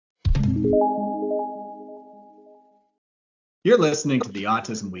You're listening to the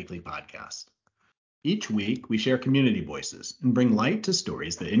Autism Weekly podcast. Each week, we share community voices and bring light to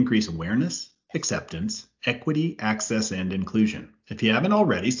stories that increase awareness, acceptance, equity, access, and inclusion. If you haven't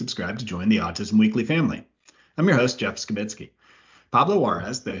already, subscribe to join the Autism Weekly family. I'm your host, Jeff Skibitsky. Pablo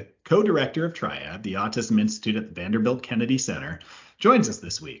Juarez, the co-director of Triad, the Autism Institute at the Vanderbilt Kennedy Center, joins us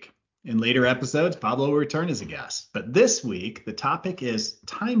this week. In later episodes, Pablo will return as a guest. But this week, the topic is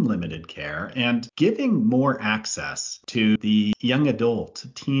time-limited care and giving more access to the young adult,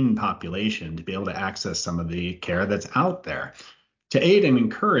 teen population to be able to access some of the care that's out there, to aid and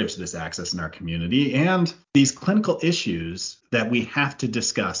encourage this access in our community and these clinical issues that we have to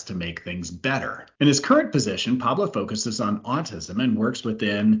discuss to make things better. In his current position, Pablo focuses on autism and works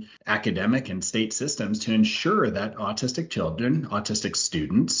within academic and state systems to ensure that autistic children, autistic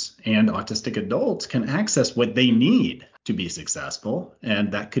students, and autistic adults can access what they need to be successful.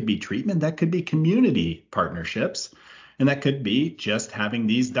 And that could be treatment, that could be community partnerships, and that could be just having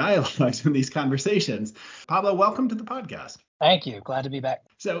these dialogues and these conversations. Pablo, welcome to the podcast. Thank you. Glad to be back.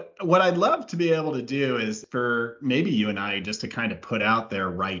 So what I'd love to be able to do is for maybe you and I just to kind of put out there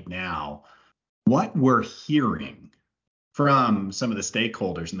right now what we're hearing from some of the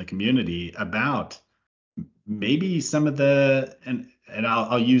stakeholders in the community about maybe some of the, and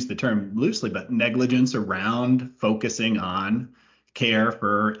I'll use the term loosely, but negligence around focusing on care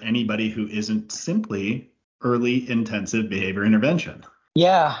for anybody who isn't simply early intensive behavior intervention.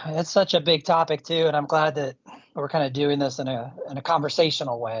 Yeah, it's such a big topic too, and I'm glad that we're kind of doing this in a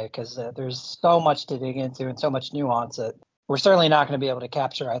conversational way because there's so much to dig into and so much nuance that we're certainly not going to be able to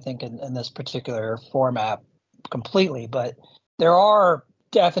capture, I think, in this particular format completely. But there are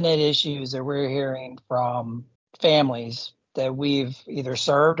definite issues that we're hearing from families that we've either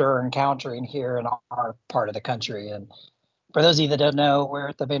served or encountering here in our part of the country. And for those of you that don't know, we're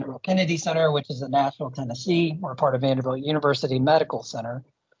at the Vanderbilt Kennedy Center, which is in Nashville, Tennessee. We're part of Vanderbilt University Medical Center,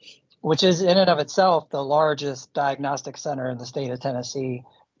 which is in and of itself the largest diagnostic center in the state of Tennessee,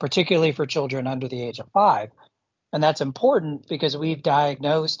 particularly for children under the age of 5. And that's important because we've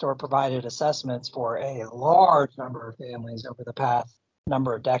diagnosed or provided assessments for a large number of families over the past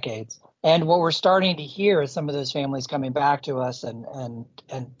number of decades. And what we're starting to hear is some of those families coming back to us and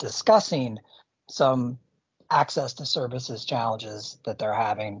discussing some access to services challenges that they're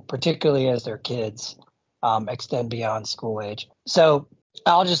having, particularly as their kids extend beyond school age. So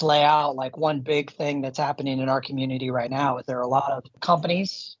I'll just lay out like one big thing that's happening in our community right now is there are a lot of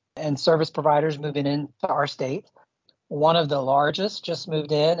companies and service providers moving into our state. One of the largest just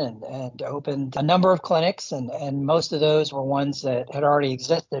moved in and opened a number of clinics, and most of those were ones that had already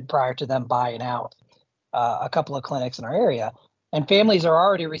existed prior to them buying out a couple of clinics in our area. And families are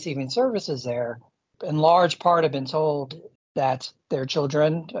already receiving services there. In large part have been told that their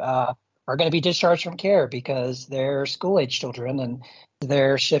children are going to be discharged from care because they're school-age children, and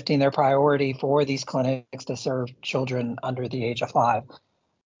they're shifting their priority for these clinics to serve children under the age of 5.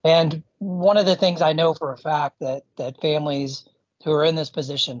 And one of the things I know for a fact that families who are in this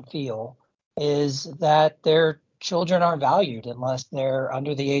position feel is that their children aren't valued unless they're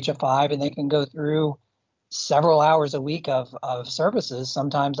under the age of 5 and they can go through several hours a week of services,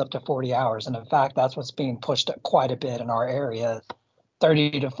 sometimes up to 40 hours. And in fact, that's what's being pushed quite a bit in our area,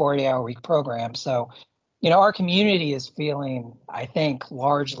 30 to 40 hour week program. So, our community is feeling, I think,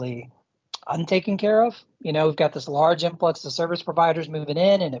 largely untaken care of. We've got this large influx of service providers moving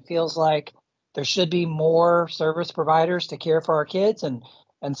in, and it feels like there should be more service providers to care for our kids. And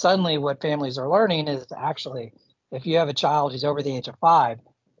suddenly what families are learning is actually, if you have a child who's over the age of 5,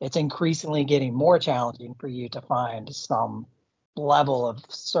 it's increasingly getting more challenging for you to find some level of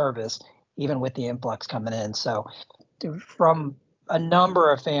service, even with the influx coming in. So from a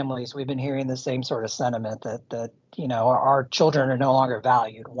number of families, we've been hearing the same sort of sentiment that our children are no longer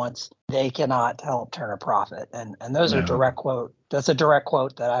valued once they cannot help turn a profit. And those are direct quote. That's a direct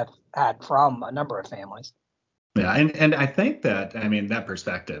quote that I've had from a number of families. Yeah, and I think that, that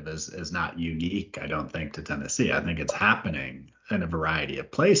perspective is not unique, I don't think, to Tennessee. I think it's happening in a variety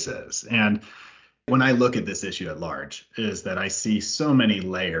of places. And when I look at this issue at large, is that I see so many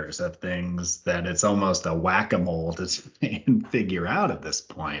layers of things that it's almost a whack-a-mole to try and figure out at this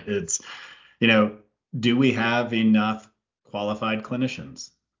point. It's, do we have enough qualified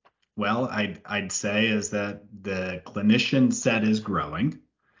clinicians? Well, I'd say is that the clinician set is growing.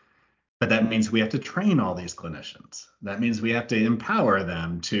 But that means we have to train all these clinicians. That means we have to empower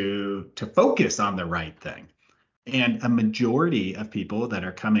them to focus on the right thing. And a majority of people that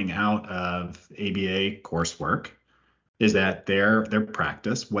are coming out of ABA coursework is that their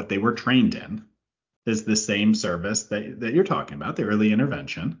practice, what they were trained in, is the same service that you're talking about, the early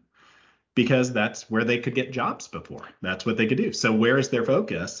intervention. because that's where they could get jobs before. That's what they could do. So where is their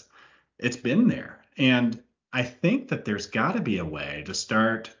focus? It's been there. And I think that there's got to be a way to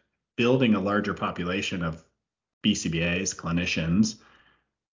start building a larger population of BCBAs, clinicians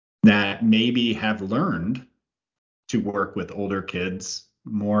that maybe have learned to work with older kids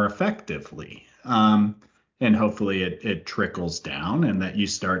more effectively. And hopefully it trickles down and that you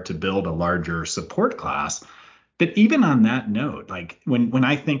start to build a larger support class. But even on that note, like when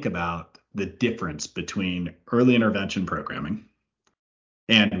I think about the difference between early intervention programming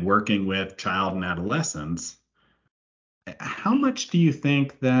and working with child and adolescents, how much do you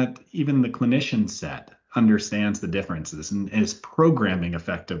think that even the clinician set understands the differences and is programming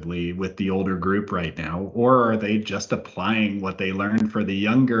effectively with the older group right now? Or are they just applying what they learned for the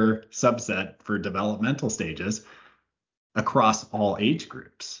younger subset for developmental stages across all age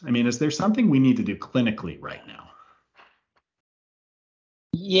groups? I mean, is there something we need to do clinically right now?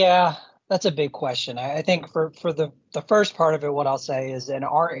 Yeah, that's a big question. I think for the first part of it, what I'll say is in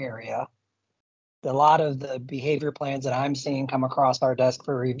our area, a lot of the behavior plans that I'm seeing come across our desk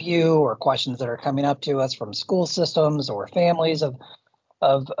for review or questions that are coming up to us from school systems or families of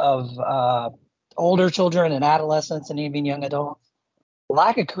older children and adolescents and even young adults,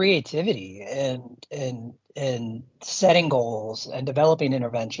 lack of creativity and setting goals and developing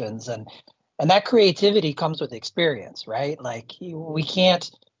interventions and that creativity comes with experience, right? Like we can't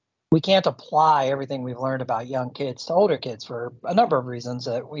apply everything we've learned about young kids to older kids for a number of reasons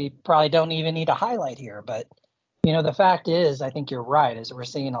that we probably don't even need to highlight here. But, the fact is, I think you're right, is we're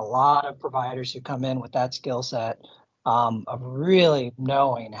seeing a lot of providers who come in with that skill set of really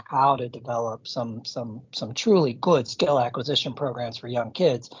knowing how to develop some truly good skill acquisition programs for young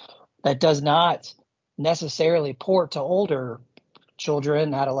kids that does not necessarily port to older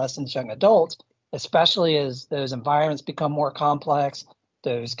children, adolescents, young adults, especially as those environments become more complex,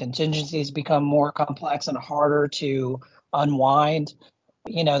 those contingencies become more complex and harder to unwind.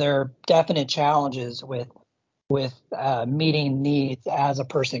 There are definite challenges with meeting needs as a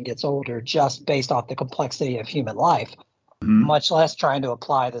person gets older, just based off the complexity of human life, much less trying to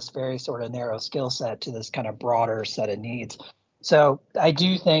apply this very sort of narrow skill set to this kind of broader set of needs. So I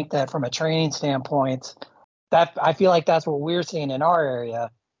do think that from a training standpoint, that I feel like that's what we're seeing in our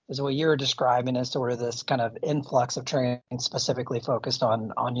area is what you're describing as sort of this kind of influx of training specifically focused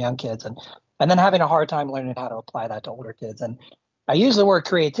on young kids and then having a hard time learning how to apply that to older kids. And I use the word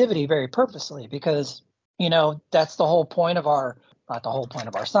creativity very purposely because, that's the whole point of not the whole point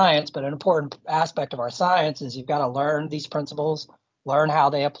of our science, but an important aspect of our science is you've got to learn these principles, learn how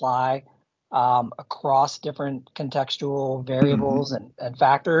they apply across different contextual variables and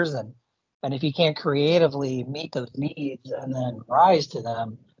factors. And if you can't creatively meet those needs and then rise to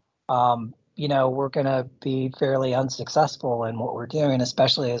them, we're going to be fairly unsuccessful in what we're doing,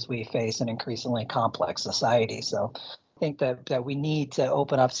 especially as we face an increasingly complex society. So I think that we need to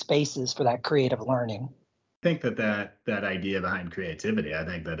open up spaces for that creative learning. I think that idea behind creativity, I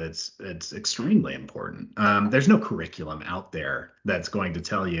think that it's extremely important. There's no curriculum out there that's going to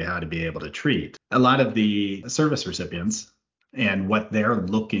tell you how to be able to treat. A lot of the service recipients and what they're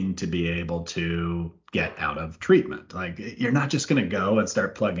looking to be able to get out of treatment. Like you're not just going to go and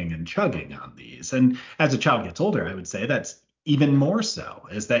start plugging and chugging on these. And as a child gets older, I would say that's even more so,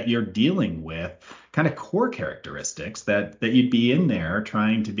 is that you're dealing with kind of core characteristics that you'd be in there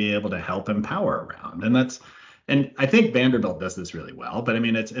trying to be able to help empower around. And I think Vanderbilt does this really well, but I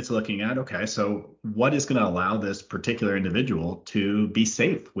mean, it's looking at, okay, so what is going to allow this particular individual to be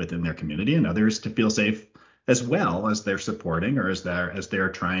safe within their community and others to feel safe as well as they're supporting or as they're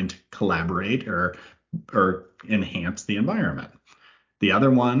trying to collaborate or enhance the environment. The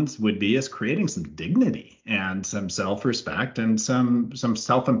other ones would be as creating some dignity and some self-respect and some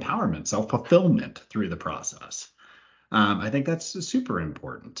self-empowerment, self-fulfillment through the process. I think that's super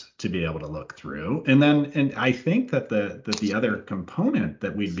important to be able to look through. And I think that the other component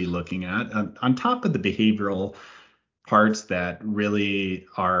that we'd be looking at on top of the behavioral parts that really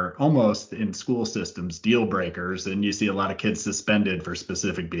are almost in school systems deal breakers, and you see a lot of kids suspended for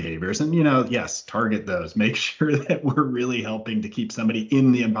specific behaviors, and yes, target those, make sure that we're really helping to keep somebody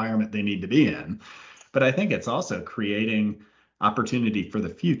in the environment they need to be in. But I think it's also creating opportunity for the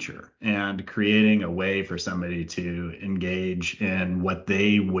future and creating a way for somebody to engage in what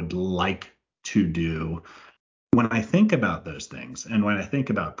they would like to do. When I think about those things and when I think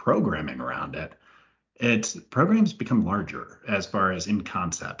about programming around it, it's programs become larger as far as in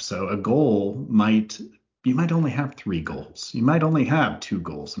concept. So a goal you might only have 3 goals. You might only have 2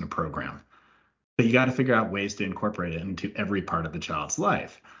 goals in a program, but you got to figure out ways to incorporate it into every part of the child's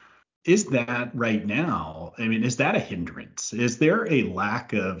life. Is that right now? I mean, is that a hindrance? Is there a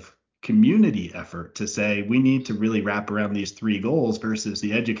lack of community effort to say we need to really wrap around these three goals versus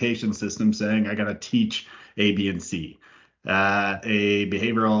the education system saying I got to teach A, B, and C. A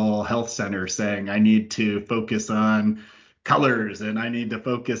behavioral health center saying I need to focus on colors and I need to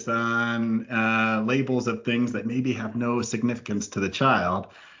focus on labels of things that maybe have no significance to the child,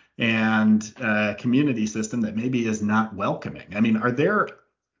 and a community system that maybe is not welcoming. I mean, are there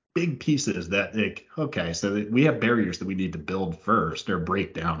big pieces that, like, okay, so that we have barriers that we need to build first or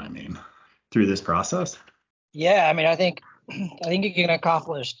break down, I mean, through this process? Yeah, I mean, I think you can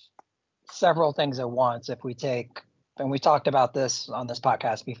accomplish several things at once if we take, and we talked about this on this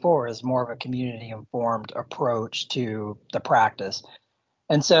podcast before, is more of a community informed approach to the practice.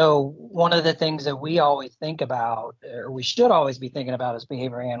 And so one of the things that we always think about, or we should always be thinking about as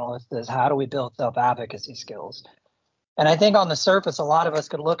behavior analysts, is how do we build self-advocacy skills? And I think on the surface, a lot of us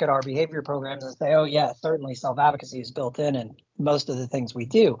could look at our behavior programs and say, oh, yeah, certainly self-advocacy is built in most of the things we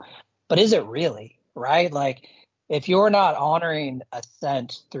do. But is it really, right? Like, if you're not honoring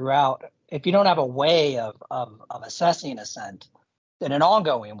assent throughout, if you don't have a way of assessing assent in an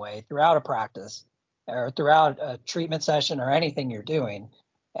ongoing way throughout a practice or throughout a treatment session or anything you're doing,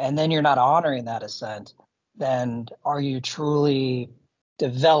 and then you're not honoring that assent, then are you truly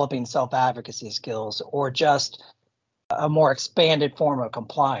developing self-advocacy skills or just a more expanded form of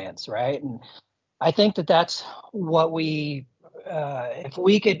compliance, right? And I think that that's what if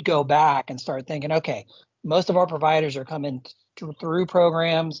we could go back and start thinking, okay, most of our providers are coming through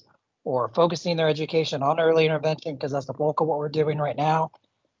programs or focusing their education on early intervention because that's the bulk of what we're doing right now.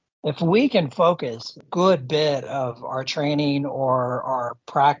 If we can focus a good bit of our training or our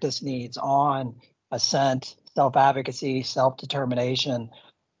practice needs on assent, self-advocacy, self-determination,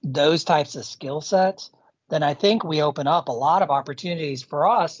 those types of skill sets, then I think we open up a lot of opportunities for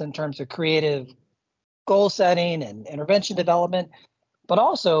us in terms of creative goal setting and intervention development. But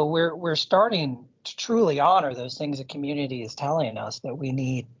also we're starting to truly honor those things the community is telling us that we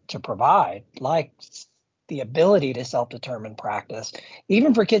need to provide, like the ability to self-determine practice.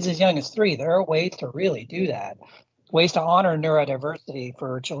 Even for kids as young as 3, there are ways to really do that. Ways to honor neurodiversity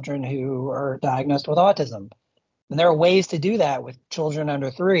for children who are diagnosed with autism. And there are ways to do that with children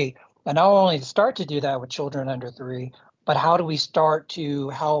under 3. And not only to start to do that with children under 3, but how do we start to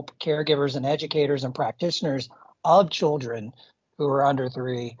help caregivers and educators and practitioners of children who are under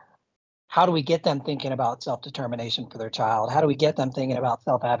 3? How do we get them thinking about self-determination for their child? How do we get them thinking about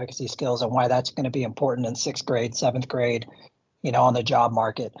self-advocacy skills and why that's going to be important in 6th grade, 7th grade, on the job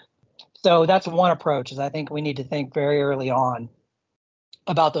market? So that's one approach, is I think we need to think very early on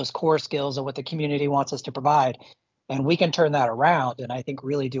about those core skills and what the community wants us to provide. And we can turn that around and I think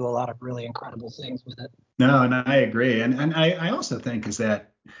really do a lot of really incredible things with it. No, and I agree. And I also think is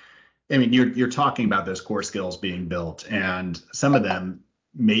that, I mean, you're talking about those core skills being built, and some of them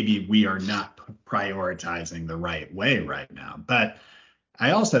maybe we are not prioritizing the right way right now. But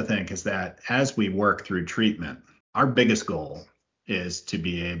I also think is that as we work through treatment, our biggest goal is to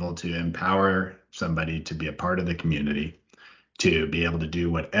be able to empower somebody to be a part of the community, to be able to do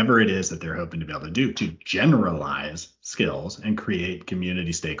whatever it is that they're hoping to be able to do, to generalize skills and create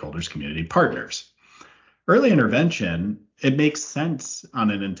community stakeholders, community partners. Early intervention, it makes sense on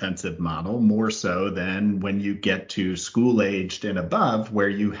an intensive model more so than when you get to school aged and above, where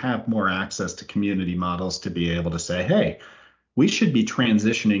you have more access to community models to be able to say, hey, we should be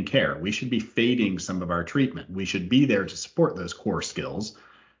transitioning care. We should be fading some of our treatment. We should be there to support those core skills.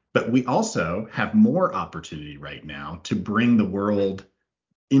 But we also have more opportunity right now to bring the world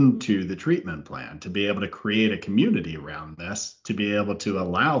into the treatment plan, to be able to create a community around this, to be able to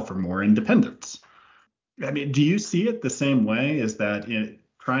allow for more independence. I mean, do you see it the same way? Is that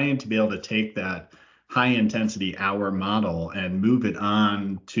trying to be able to take that high intensity hour model and move it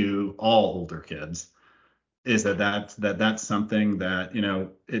on to all older kids? Is that's something that,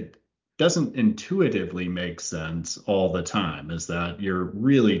 it doesn't intuitively make sense all the time? Is that you're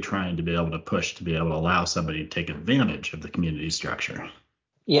really trying to be able to push to be able to allow somebody to take advantage of the community structure?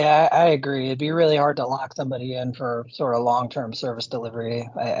 Yeah, I agree. It'd be really hard to lock somebody in for sort of long-term service delivery.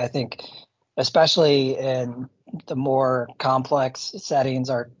 I think, especially in the more complex settings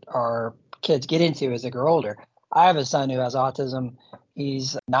our kids get into as they grow older. I have a son who has autism.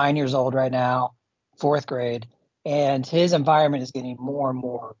 He's 9 years old right now, 4th grade, and his environment is getting more and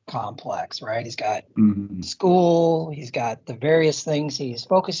more complex, right? He's got Mhm. school, he's got the various things he's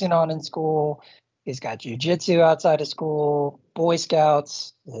focusing on in school. He's got jujitsu outside of school, Boy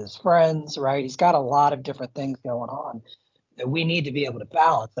Scouts, his friends, right? He's got a lot of different things going on that we need to be able to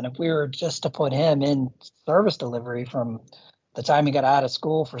balance. And if we were just to put him in service delivery from the time he got out of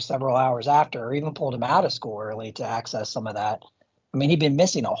school for several hours after, or even pulled him out of school early to access some of that, I mean, he'd been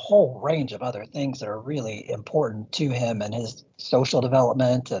missing a whole range of other things that are really important to him and his social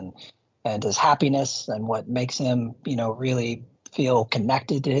development and his happiness and what makes him, really feel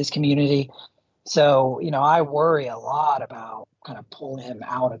connected to his community. So, I worry a lot about kind of pulling him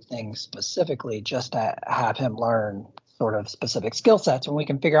out of things specifically just to have him learn sort of specific skill sets when we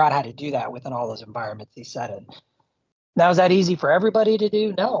can figure out how to do that within all those environments he said in. Now, is that easy for everybody to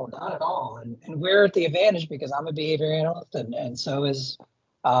do? No, not at all. And we're at the advantage because I'm a behavior analyst, and so is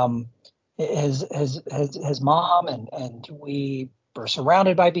um, his mom, and we are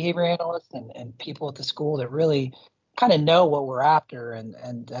surrounded by behavior analysts and people at the school that really kind of know what we're after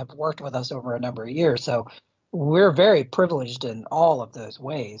and have worked with us over a number of years. So we're very privileged in all of those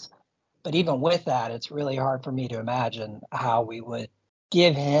ways. But even with that, it's really hard for me to imagine how we would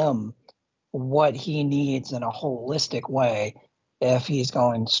give him what he needs in a holistic way if he's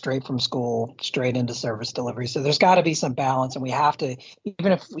going straight from school straight into service delivery. So there's got to be some balance, and we have to,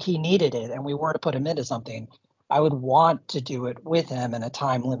 even if he needed it and we were to put him into something, I would want to do it with him in a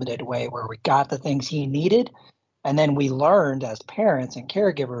time limited way where we got the things he needed, and then we learned as parents and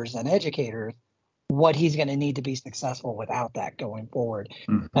caregivers and educators what he's going to need to be successful without that going forward.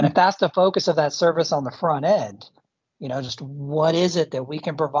 And if that's the focus of that service on the front end, just what is it that we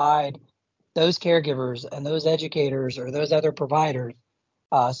can provide those caregivers and those educators or those other providers,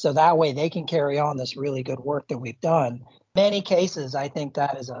 so that way they can carry on this really good work that we've done. In many cases, I think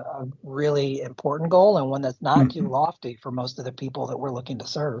that is a really important goal and one that's not too lofty for most of the people that we're looking to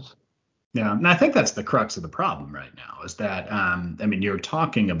serve. Yeah, and I think that's the crux of the problem right now is that, you're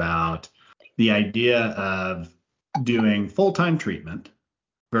talking about the idea of doing full-time treatment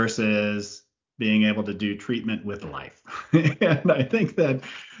versus being able to do treatment with life. And I think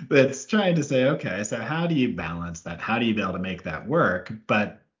that's trying to say, okay, so how do you balance that? How do you be able to make that work?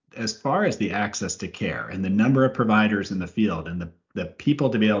 But as far as the access to care and the number of providers in the field and the people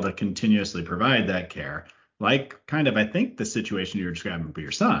to be able to continuously provide that care, like kind of, I think the situation you're describing for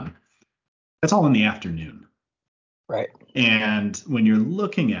your son, that's all in the afternoon. Right. And when you're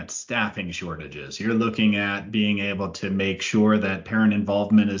looking at staffing shortages, you're looking at being able to make sure that parent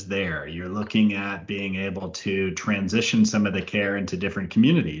involvement is there. You're looking at being able to transition some of the care into different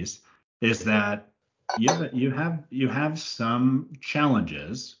communities. Is that you have some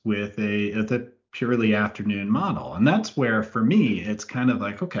challenges with a purely afternoon model. And that's where, for me, it's kind of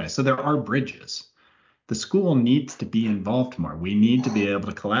like, okay, so there are bridges. The school needs to be involved more. We need to be able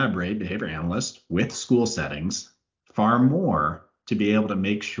to collaborate, behavior analysts, with school settings far more to be able to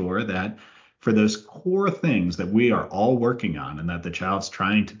make sure that for those core things that we are all working on and that the child's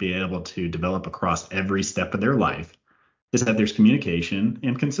trying to be able to develop across every step of their life, is that there's communication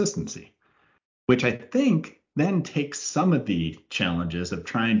and consistency, which I think then takes some of the challenges of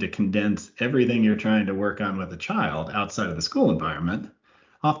trying to condense everything you're trying to work on with a child outside of the school environment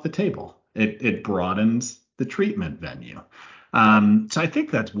off the table. It broadens the treatment venue. So I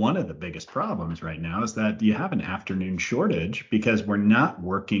think that's one of the biggest problems right now is that you have an afternoon shortage because we're not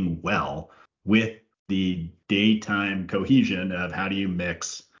working well with the daytime cohesion of how do you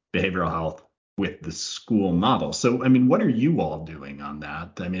mix behavioral health with the school model. So, what are you all doing on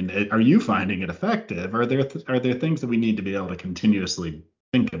that? Are you finding it effective? Are there things that we need to be able to continuously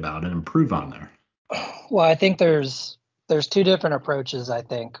think about and improve on there? Well, I think there's two different approaches, I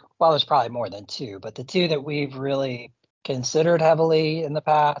think. Well, there's probably more than two, but the two that we've really considered heavily in the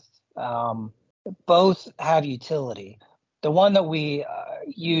past, both have utility. The one that we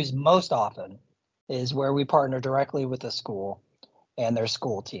use most often is where we partner directly with the school and their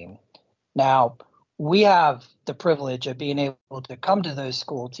school team. Now, we have the privilege of being able to come to those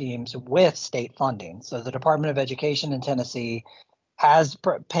school teams with state funding. So the Department of Education in Tennessee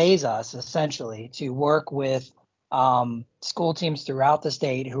pays us essentially to work with school teams throughout the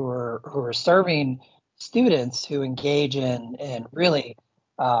state who are serving students who engage in really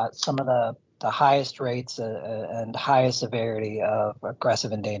some of the highest rates and highest severity of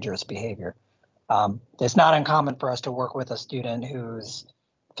aggressive and dangerous behavior. It's not uncommon for us to work with a student who's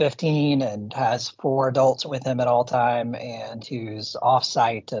 15 and has 4 adults with him at all time and who's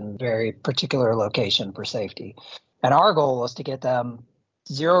off-site and very particular location for safety. And our goal is to get them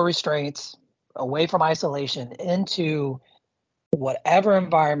zero restraints, away from isolation, into whatever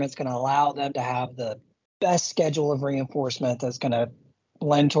environment's going to allow them to have the best schedule of reinforcement that's going to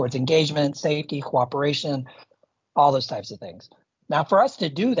lend towards engagement, safety, cooperation, all those types of things. Now, for us to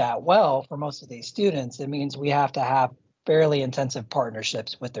do that well for most of these students, it means we have to have fairly intensive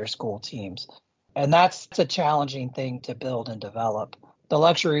partnerships with their school teams. And that's a challenging thing to build and develop. The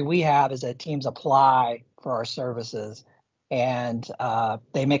luxury we have is that teams apply for our services and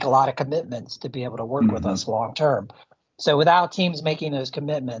they make a lot of commitments to be able to work with us long term. So without teams making those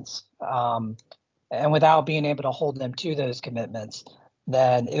commitments, and without being able to hold them to those commitments,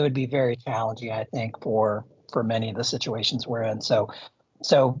 then it would be very challenging, I think, for many of the situations we're in. So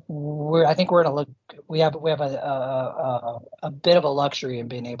I think we're gonna we have a bit of a luxury in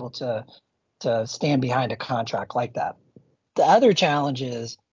being able to stand behind a contract like that. The other challenge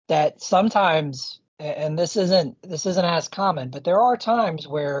is that sometimes, and this isn't as common, but there are times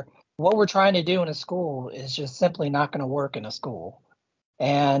where what we're trying to do in a school is just simply not going to work in a school.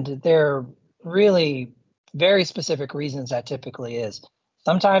 And there are really very specific reasons that typically is.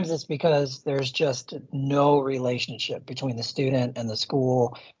 Sometimes it's because there's just no relationship between the student and the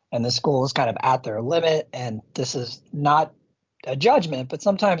school is kind of at their limit. And this is not a judgment, but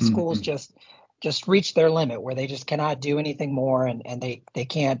sometimes schools just reach their limit where they just cannot do anything more, and they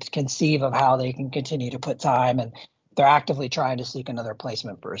can't conceive of how they can continue to put time, and they're actively trying to seek another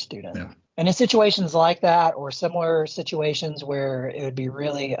placement for a student. Yeah. And in situations like that, or similar situations where it would be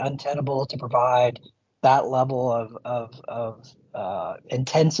really untenable to provide that level of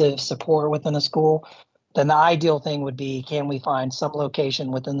intensive support within a school, then the ideal thing would be, can we find some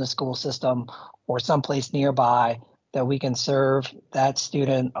location within the school system or someplace nearby that we can serve that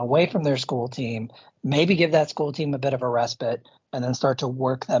student away from their school team, maybe give that school team a bit of a respite, and then start to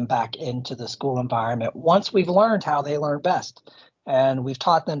work them back into the school environment once we've learned how they learn best and we've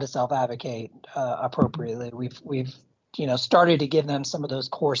taught them to self-advocate appropriately. We've started to give them some of those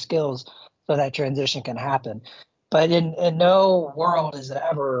core skills so that transition can happen. But in no world is it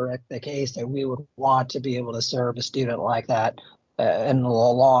ever the case that we would want to be able to serve a student like that in a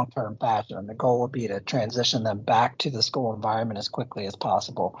long-term fashion. The goal would be to transition them back to the school environment as quickly as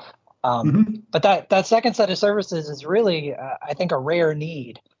possible. But that second set of services is really, I think, a rare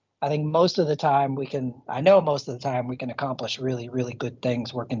need. I think most of the time we can accomplish really, really good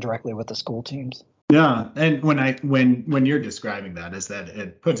things working directly with the school teams. Yeah, and when you're describing that, is that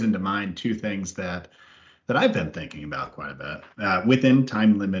it puts into mind two things that I've been thinking about quite a bit within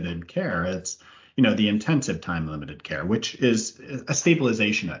time limited care. It's the intensive time limited care, which is a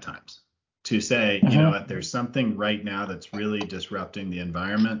stabilization at times, to say, there's something right now that's really disrupting the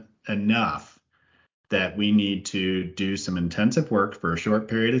environment enough that we need to do some intensive work for a short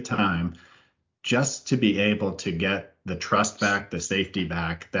period of time just to be able to get the trust back, the safety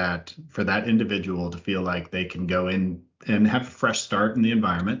back, that for that individual to feel like they can go in and have a fresh start in the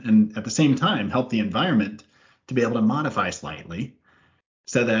environment, and at the same time help the environment to be able to modify slightly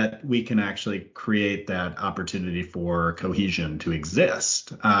so that we can actually create that opportunity for cohesion to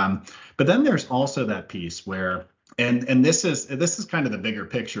exist. But then there's also that piece where, and this is kind of the bigger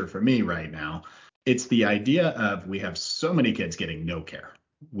picture for me right now. It's the idea of, we have so many kids getting no care.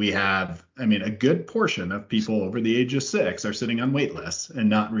 We have, a good portion of people over the age of 6 are sitting on wait lists and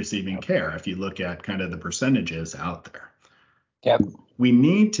not receiving care. If you look at kind of the percentages out there. Yep. We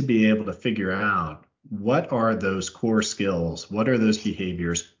need to be able to figure out, what are those core skills? What are those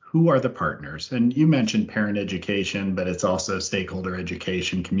behaviors? Who are the partners? And you mentioned parent education, but it's also stakeholder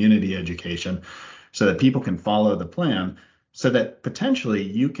education, community education, so that people can follow the plan, so that potentially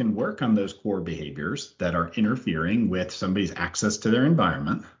you can work on those core behaviors that are interfering with somebody's access to their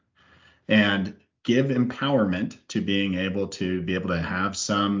environment, and give empowerment to being able to have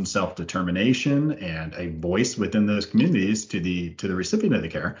some self-determination and a voice within those communities to the recipient of the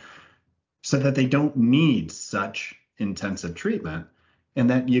care, so that they don't need such intensive treatment. And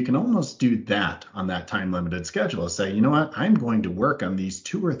that you can almost do that on that time limited schedule. Say, you know what, I'm going to work on these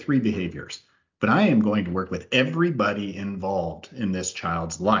 2 or 3 behaviors, but I am going to work with everybody involved in this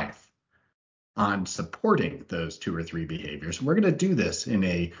child's life on supporting those 2 or 3 behaviors. We're going to do this in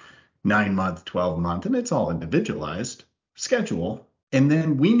a 9-month, 12-month, and it's all individualized schedule. And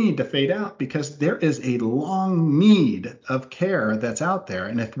then we need to fade out, because there is a long need of care that's out there.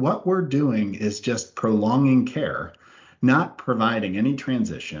 And if what we're doing is just prolonging care, not providing any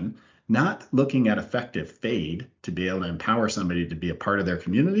transition, not looking at effective fade to be able to empower somebody to be a part of their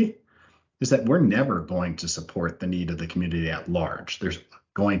community, is that we're never going to support the need of the community at large. There's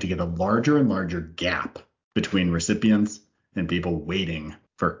going to get a larger and larger gap between recipients and people waiting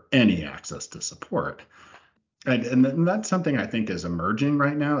for any access to support. And that's something I think is emerging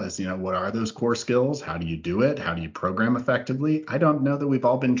right now, is, what are those core skills? How do you do it? How do you program effectively? I don't know that we've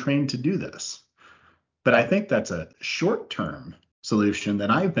all been trained to do this, but I think that's a short-term solution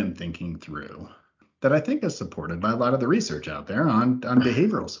that I've been thinking through, that I think is supported by a lot of the research out there on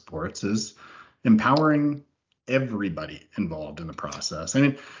behavioral supports, is empowering everybody involved in the process.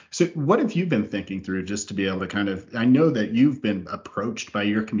 So what have you been thinking through, just to be able to kind of, I know that you've been approached by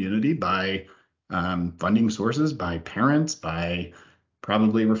your community, by funding sources, by parents, by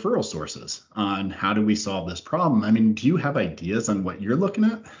probably referral sources on how do we solve this problem. I mean, do you have ideas on what you're looking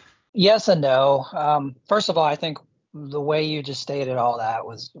at? Yes and no. First of all, I think the way you just stated all that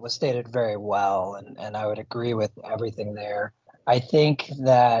was stated very well, and I would agree with everything there. I think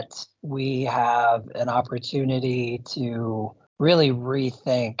that we have an opportunity to really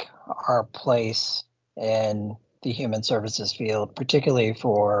rethink our place in the human services field, particularly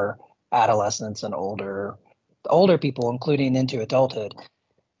for adolescents and older people, including into adulthood.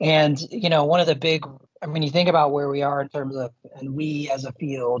 And, one of the big, I mean, you think about where we are in terms of, and we as a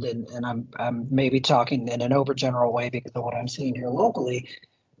field, and I'm maybe talking in an overgeneral way because of what I'm seeing here locally,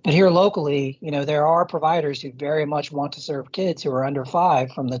 but here locally, there are providers who very much want to serve kids who are under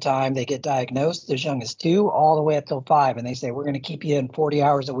 5 from the time they get diagnosed as young as 2 all the way up till 5. And they say, we're going to keep you in 40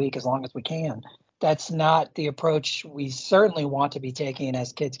 hours a week as long as we can. That's not the approach we certainly want to be taking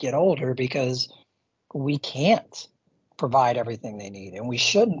as kids get older, because we can't provide everything they need, and we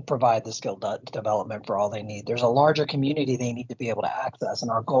shouldn't provide the skill development for all they need. There's a larger community they need to be able to access,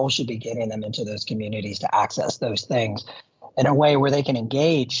 and our goal should be getting them into those communities to access those things in a way where they can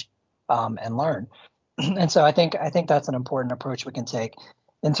engage and learn. And so I think that's an important approach we can take.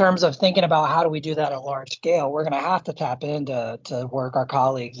 In terms of thinking about how do we do that at large scale, we're going to have to tap into work our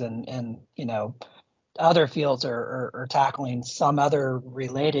colleagues and other fields are tackling some other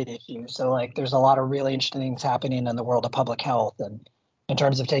related issues. So like there's a lot of really interesting things happening in the world of public health, and in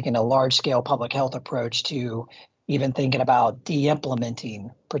terms of taking a large scale public health approach to even thinking about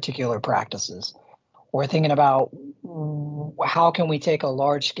de-implementing particular practices. We're thinking about how can we take a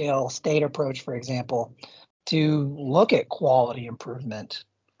large scale state approach, for example, to look at quality improvement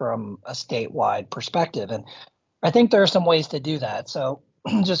from a statewide perspective. And I think there are some ways to do that. So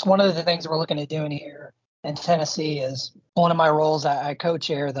just one of the things we're looking at doing here in Tennessee is one of my roles. I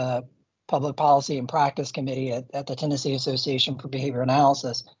co-chair the Public Policy and Practice Committee at the Tennessee Association for Behavior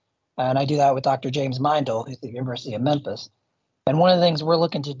Analysis. And I do that with Dr. James Mindel, who's at the University of Memphis. And one of the things we're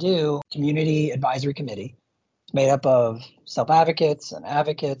looking to do, Community Advisory Committee, it's made up of self-advocates and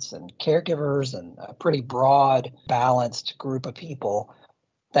caregivers and a pretty broad, balanced group of people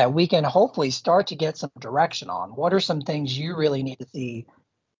that we can hopefully start to get some direction on. What are some things you really need to see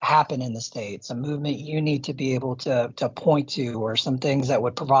happen in the state, some movement you need to be able to point to, or some things that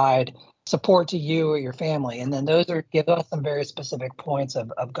would provide support to you or your family? And then those are give us some very specific points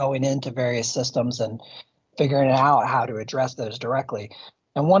of going into various systems and figuring out how to address those directly.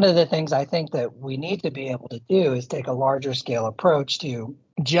 And one of the things I think that we need to be able to do is take a larger scale approach to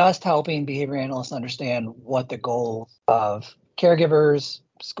just helping behavior analysts understand what the goals of caregivers,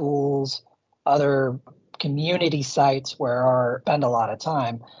 schools, other community sites where our spend a lot of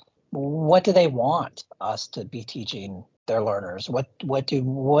time, what do they want us to be teaching their learners?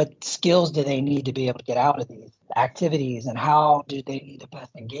 What skills do they need to be able to get out of these activities, and how do they need to best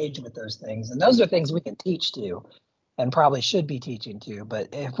engage with those things? And those are things we can teach to and probably should be teaching to. But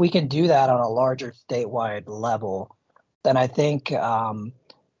if we can do that on a larger statewide level, then I think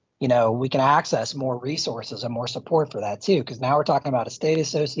we can access more resources and more support for that too. Because now we're talking about a state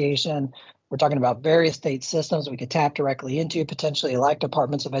association. We're talking about various state systems we could tap directly into, potentially like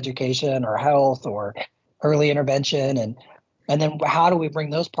departments of education or health or early intervention. And then how do we bring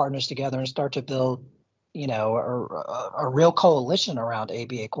those partners together and start to build, a real coalition around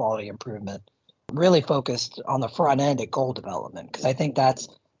ABA quality improvement, really focused on the front end at goal development? Because I think that's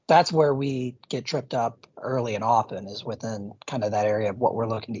where we get tripped up early and often, is within kind of that area of what we're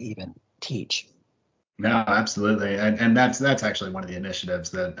looking to even teach. No, absolutely, and that's actually one of the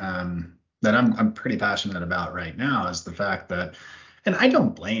initiatives that I'm pretty passionate about right now, is the fact that, and I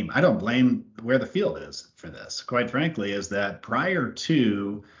don't blame where the field is for this. Quite frankly, is that prior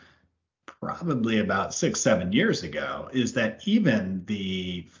to probably about 6-7 years ago, is that even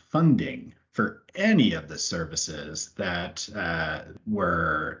the funding for any of the services that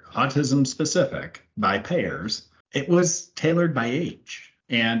were autism specific by payers, it was tailored by age,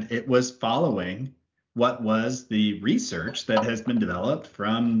 and it was following what was the research that has been developed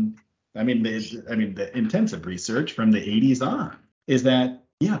from, the intensive research from the 80s on, is that,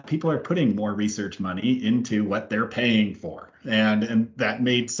 yeah, people are putting more research money into what they're paying for. And that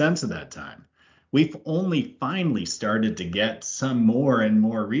made sense at that time. We've only finally started to get some more and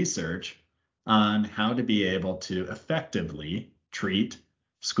more research on how to be able to effectively treat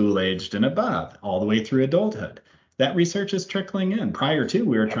school-aged and above all the way through adulthood. That research is trickling in. Prior to,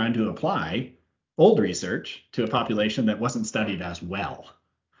 we were trying to apply old research to a population that wasn't studied as well.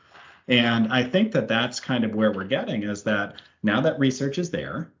 And I think that that's kind of where we're getting, is that now that research is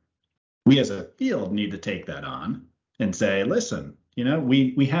there, we as a field need to take that on and say, listen,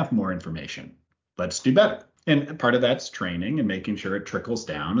 we have more information. Let's do better. And part of that's training and making sure it trickles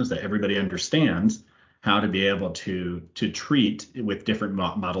down is that everybody understands how to be able to treat with different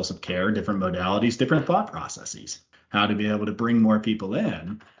models of care, different modalities, different thought processes, how to be able to bring more people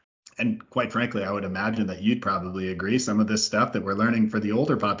in. And quite frankly, I would imagine that you'd probably agree some of this stuff that we're learning for the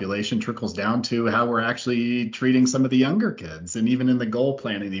older population trickles down to how we're actually treating some of the younger kids. And even in the goal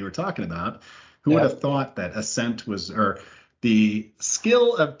planning that you were talking about, who would Yeah, have thought that Ascent was, or the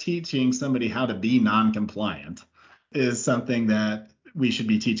skill of teaching somebody how to be non-compliant is something that we should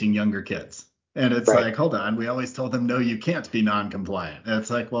be teaching younger kids. And it's right. like, hold on, we always told them, no, you can't be non-compliant. And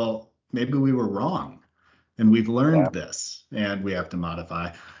it's like, well, maybe we were wrong and we've learned Yeah. this and we have to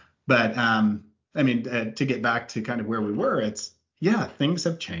modify. But I mean, to get back to kind of where we were, it's yeah, things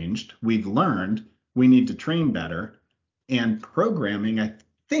have changed. We've learned we need to train better. And programming, I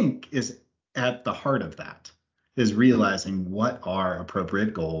think, is at the heart of that, is realizing what are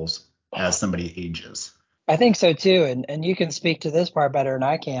appropriate goals as somebody ages. I think so too. And you can speak to this part better than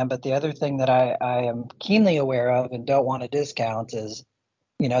I can, but the other thing that I am keenly aware of and don't want to discount is,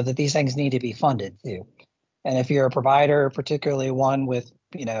 that these things need to be funded too. And if you're a provider, particularly one with,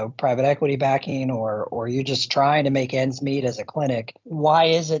 private equity backing, or you're just trying to make ends meet as a clinic,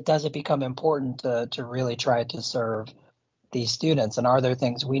 does it become important to really try to serve these students? And are there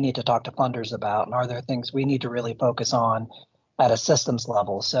things we need to talk to funders about? And are there things we need to really focus on at a systems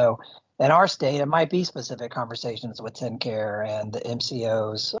level? So in our state, it might be specific conversations with TennCare and the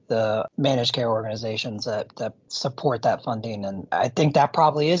MCOs, the managed care organizations that support that funding. And I think that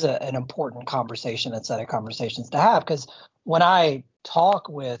probably is an important conversation and set of conversations to have, because when I talk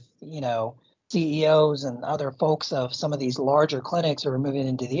with, CEOs and other folks of some of these larger clinics who are moving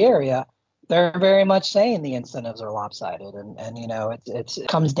into the area, they're very much saying the incentives are lopsided, and it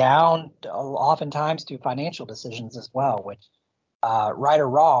comes down oftentimes to financial decisions as well, which right or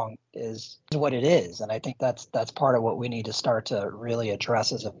wrong is what it is. And I think that's part of what we need to start to really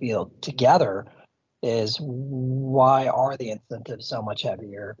address as a field together is, why are the incentives so much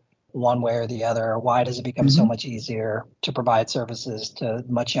heavier one way or the other? Why does it become so Mm-hmm. much easier to provide services to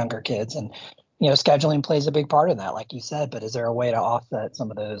much younger kids? And scheduling plays a big part in that, like you said, but is there a way to offset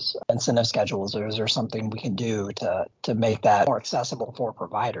some of those incentive schedules, or is there something we can do to make that more accessible for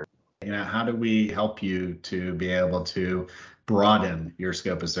providers? How do we help you to be able to broaden your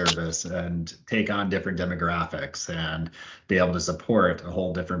scope of service and take on different demographics and be able to support a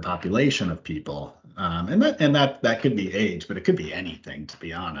whole different population of people? And that could be age, but it could be anything, to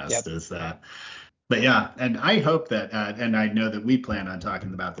be honest. Yep. Is that But yeah, and I hope that, and I know that we plan on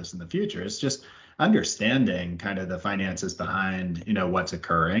talking about this in the future. It's just understanding kind of the finances behind, what's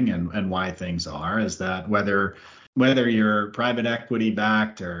occurring and why things are. Is that whether you're private equity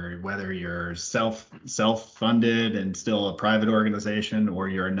backed or whether you're self funded and still a private organization or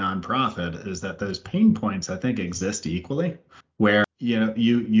you're a nonprofit, is that those pain points I think exist equally. Where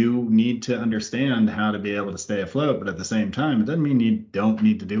you need to understand how to be able to stay afloat, but at the same time, it doesn't mean you don't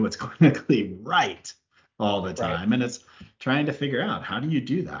need to do what's clinically right all the Right. time. And it's trying to figure out, how do you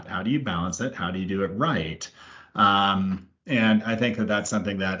do that? How do you balance it? How do you do it right? And I think that that's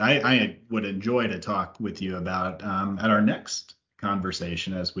something that I would enjoy to talk with you about at our next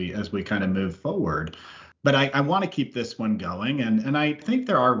conversation as we kind of move forward. But I want to keep this one going, and I think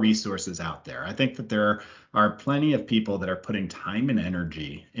there are resources out there. I think that there are plenty of people that are putting time and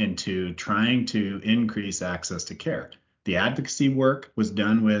energy into trying to increase access to care. The advocacy work was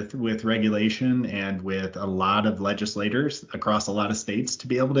done with regulation and with a lot of legislators across a lot of states to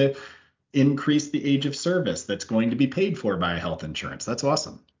be able to increase the age of service that's going to be paid for by health insurance. That's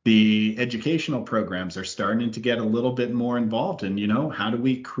awesome. The educational programs are starting to get a little bit more involved in, how do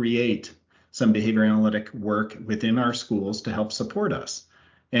we create some behavior analytic work within our schools to help support us?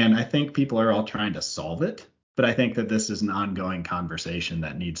 And I think people are all trying to solve it, but I think that this is an ongoing conversation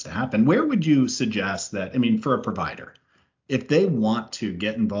that needs to happen. Where would you suggest that, I mean, for a provider, if they want to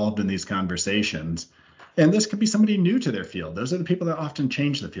get involved in these conversations, and this could be somebody new to their field. Those are the people that often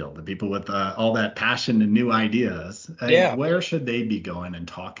change the field, the people with all that passion and new ideas. Yeah. Where should they be going and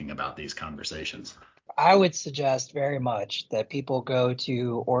talking about these conversations? I would suggest very much that people go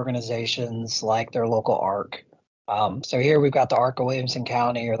to organizations like their local ARC. So here we've got the ARC of Williamson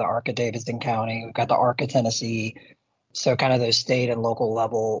County or the ARC of Davidson County. We've got the ARC of Tennessee. So kind of those state and local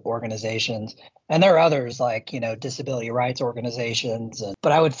level organizations. And there are others like, disability rights organizations.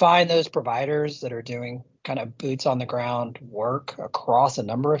 But I would find those providers that are doing kind of boots on the ground work across a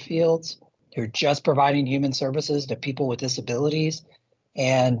number of fields, who are just providing human services to people with disabilities,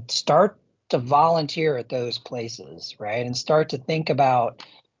 and start to volunteer at those places, right? And start to think about,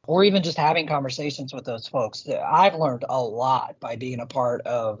 or even just having conversations with those folks. I've learned a lot by being a part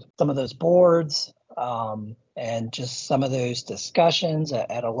of some of those boards, and just some of those discussions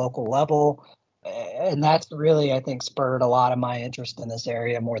at a local level. And that's really, I think, spurred a lot of my interest in this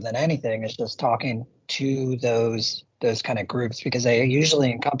area more than anything, is just talking to those kind of groups, because they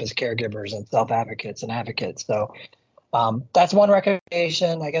usually encompass caregivers and self-advocates and advocates. So that's one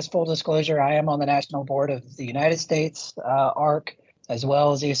recommendation. I guess full disclosure, I am on the national board of the United States ARC, as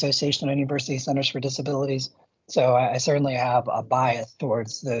well as the Association of University Centers for Disabilities. So I certainly have a bias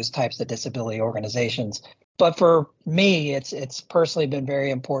towards those types of disability organizations. But for me, it's personally been very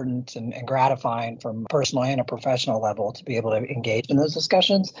important and gratifying from a personal and a professional level to be able to engage in those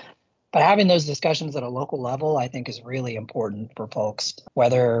discussions. But having those discussions at a local level, I think, is really important for folks,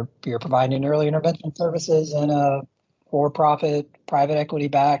 whether you're providing early intervention services in a for-profit, private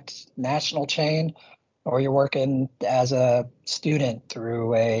equity-backed national chain, or you're working as a student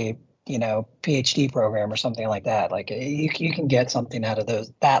through a PhD program or something like that. Like you can get something out of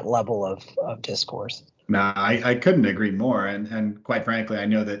that level of discourse. No, I couldn't agree more. And quite frankly, I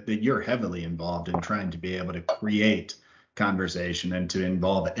know that you're heavily involved in trying to be able to create conversation and to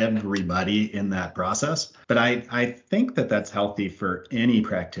involve everybody in that process. But I think that that's healthy for any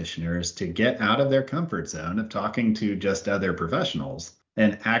practitioners to get out of their comfort zone of talking to just other professionals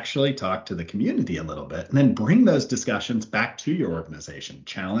and actually talk to the community a little bit, and then bring those discussions back to your organization,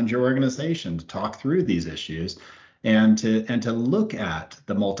 challenge your organization to talk through these issues, and to look at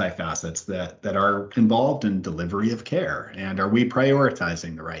the multifacets that are involved in delivery of care. And are we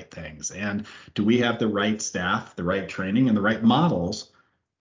prioritizing the right things? And do we have the right staff, the right training, and the right models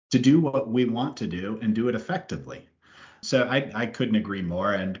to do what we want to do and do it effectively? So I couldn't agree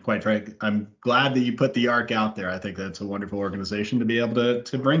more. And quite frankly, I'm glad that you put the ARC out there. I think that's a wonderful organization to be able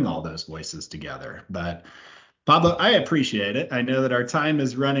to bring all those voices together. But Pablo, I appreciate it. I know that our time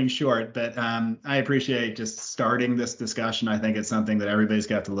is running short, but I appreciate just starting this discussion. I think it's something that everybody's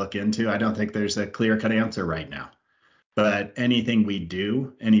got to look into. I don't think there's a clear-cut answer right now, but anything we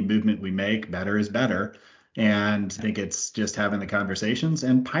do, any movement we make, better is better. And I think it's just having the conversations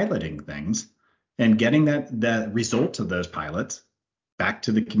and piloting things and getting that result of those pilots back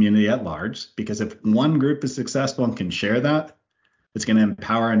to the community at large. Because if one group is successful and can share that, it's going to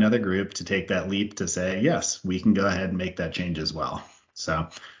empower another group to take that leap to say, yes, we can go ahead and make that change as well. So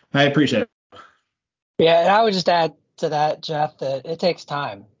I appreciate it. Yeah, and I would just add to that, Jeff, that it takes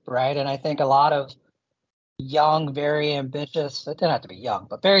time, right? And I think a lot of young, very ambitious, it doesn't have to be young,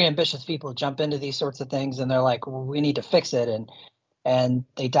 but very ambitious people jump into these sorts of things and they're like, well, we need to fix it. And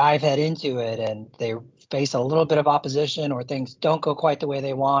they dive head into it and they face a little bit of opposition, or things don't go quite the way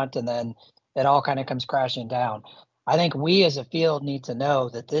they want. And then it all kind of comes crashing down. I think we as a field need to know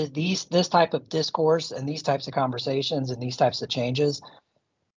that this type of discourse and these types of conversations and these types of changes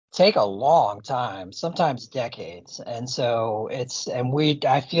take a long time, sometimes decades. And so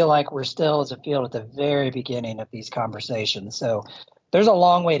I feel like we're still as a field at the very beginning of these conversations. So there's a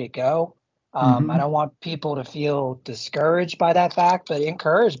long way to go. I don't want people to feel discouraged by that fact, but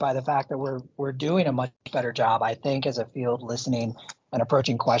encouraged by the fact that we're doing a much better job, I think, as a field, listening and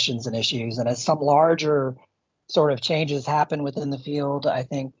approaching questions and issues. And as some larger sort of changes happen within the field, I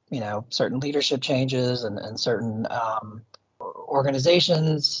think, certain leadership changes and certain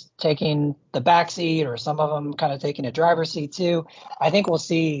organizations taking the backseat, or some of them kind of taking a driver's seat too, I think we'll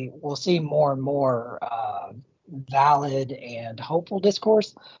see more and more valid and hopeful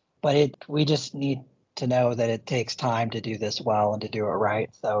discourse. But we just need to know that it takes time to do this well and to do it right.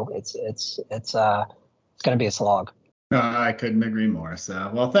 So it's going to be a slog. I couldn't agree more.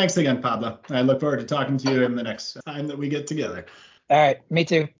 So, well, thanks again, Pablo. I look forward to talking to you in the next time that we get together. All right, me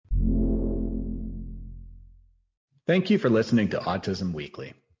too. Thank you for listening to Autism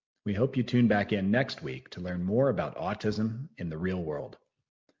Weekly. We hope you tune back in next week to learn more about autism in the real world.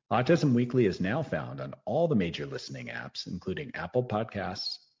 Autism Weekly is now found on all the major listening apps, including Apple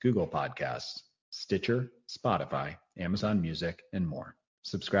Podcasts, Google Podcasts, Stitcher, Spotify, Amazon Music, and more.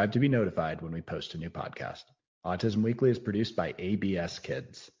 Subscribe to be notified when we post a new podcast. Autism Weekly is produced by ABS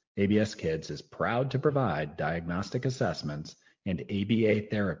Kids. ABS Kids is proud to provide diagnostic assessments and ABA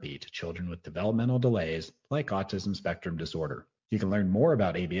therapy to children with developmental delays like autism spectrum disorder. You can learn more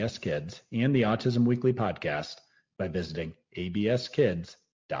about ABS Kids and the Autism Weekly podcast by visiting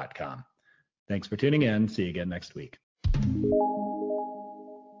abskids.com. Thanks for tuning in. See you again next week.